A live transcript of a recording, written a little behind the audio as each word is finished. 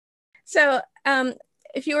So,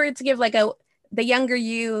 if you were to give like the younger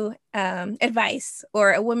you advice,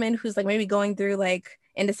 or a woman who's like maybe going through like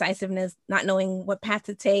indecisiveness, not knowing what path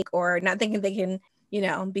to take, or not thinking they can,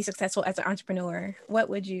 be successful as an entrepreneur, what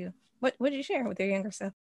would you share with your younger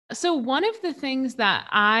self? So one of the things that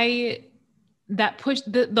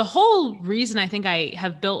pushed the whole reason I think I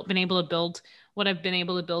have been able to build what I've been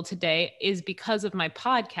able to build today is because of my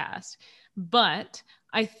podcast. But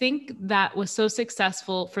I think that was so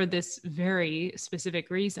successful for this very specific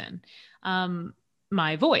reason,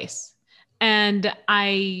 my voice. And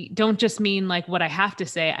I don't just mean like what I have to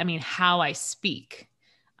say, I mean how I speak.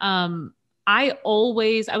 Um, I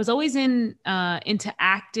was always into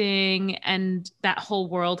acting and that whole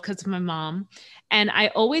world because of my mom. And I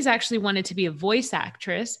always actually wanted to be a voice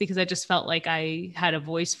actress because I just felt like I had a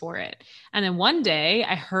voice for it. And then one day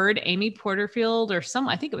I heard Amy Porterfield I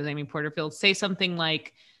think it was Amy Porterfield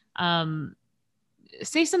um,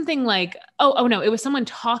 say something like, oh no, it was someone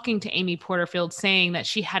talking to Amy Porterfield saying that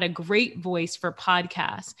she had a great voice for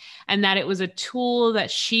podcasts and that it was a tool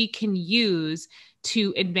that she can use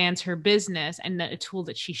to advance her business and that a tool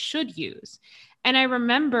that she should use. And I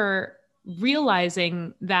remember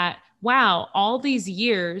realizing that, wow, all these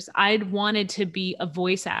years I'd wanted to be a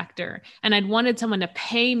voice actor and I'd wanted someone to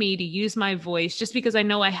pay me to use my voice just because I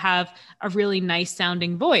know I have a really nice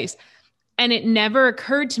sounding voice. And it never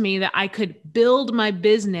occurred to me that I could build my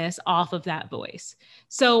business off of that voice.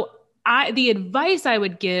 So the advice I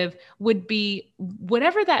would give would be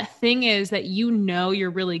whatever that thing is that you're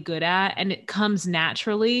really good at and it comes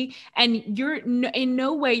naturally. And you're in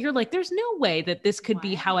no way, you're like, there's no way that this could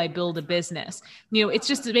be how I build a business. It's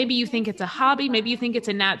just maybe you think it's a hobby. Maybe you think it's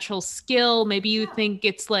a natural skill. Maybe you think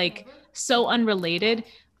it's like so unrelated.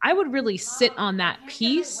 I would really sit on that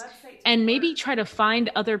piece and maybe try to find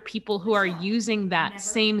other people who are using that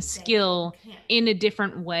same skill in a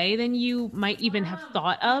different way than you might even have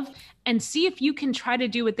thought of, and see if you can try to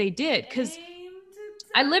do what they did. Because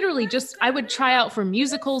I would try out for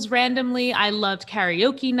musicals randomly. I loved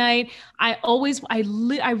karaoke night. I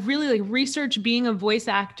really like research being a voice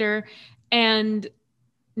actor. And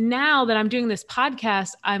now that I'm doing this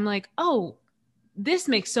podcast, I'm like, oh, this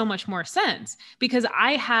makes so much more sense because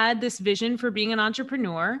I had this vision for being an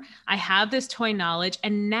entrepreneur. I have this toy knowledge,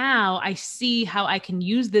 and now I see how I can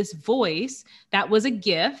use this voice that was a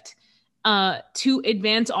gift to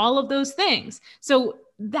advance all of those things. So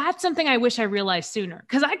that's something I wish I realized sooner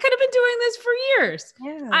because I could have been doing this for years.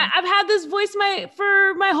 Yeah. I've had this voice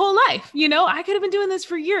for my whole life. I could have been doing this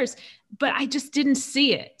for years, but I just didn't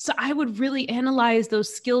see it. So I would really analyze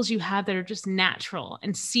those skills you have that are just natural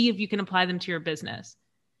and see if you can apply them to your business.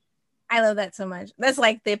 I love that so much. That's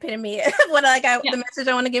like the epitome of what the message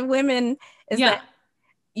I want to give women is that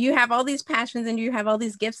you have all these passions and you have all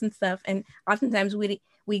these gifts and stuff. And oftentimes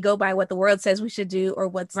we go by what the world says we should do or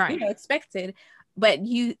what's expected. But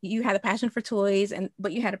you had a passion for toys,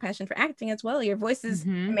 but you had a passion for acting as well. Your voice is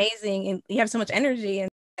amazing and you have so much energy,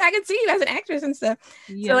 and I can see you as an actress and stuff.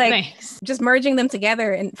 Yeah, so like thanks. Just merging them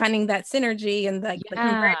together and finding that synergy and the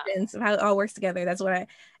convergence of how it all works together. That's what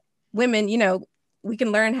women, we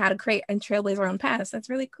can learn how to create and trailblaze our own paths. That's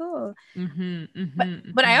really cool.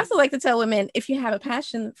 But I also like to tell women, if you have a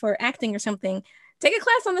passion for acting or something, take a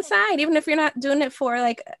class on the side, even if you're not doing it for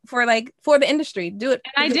the industry. Do it.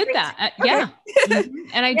 And I did that. Yeah.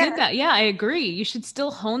 And I did that. Yeah, I agree. You should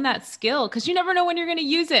still hone that skill because you never know when you're going to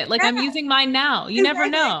use it. Like I'm using mine now. You never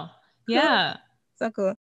know. Cool. Yeah. So cool.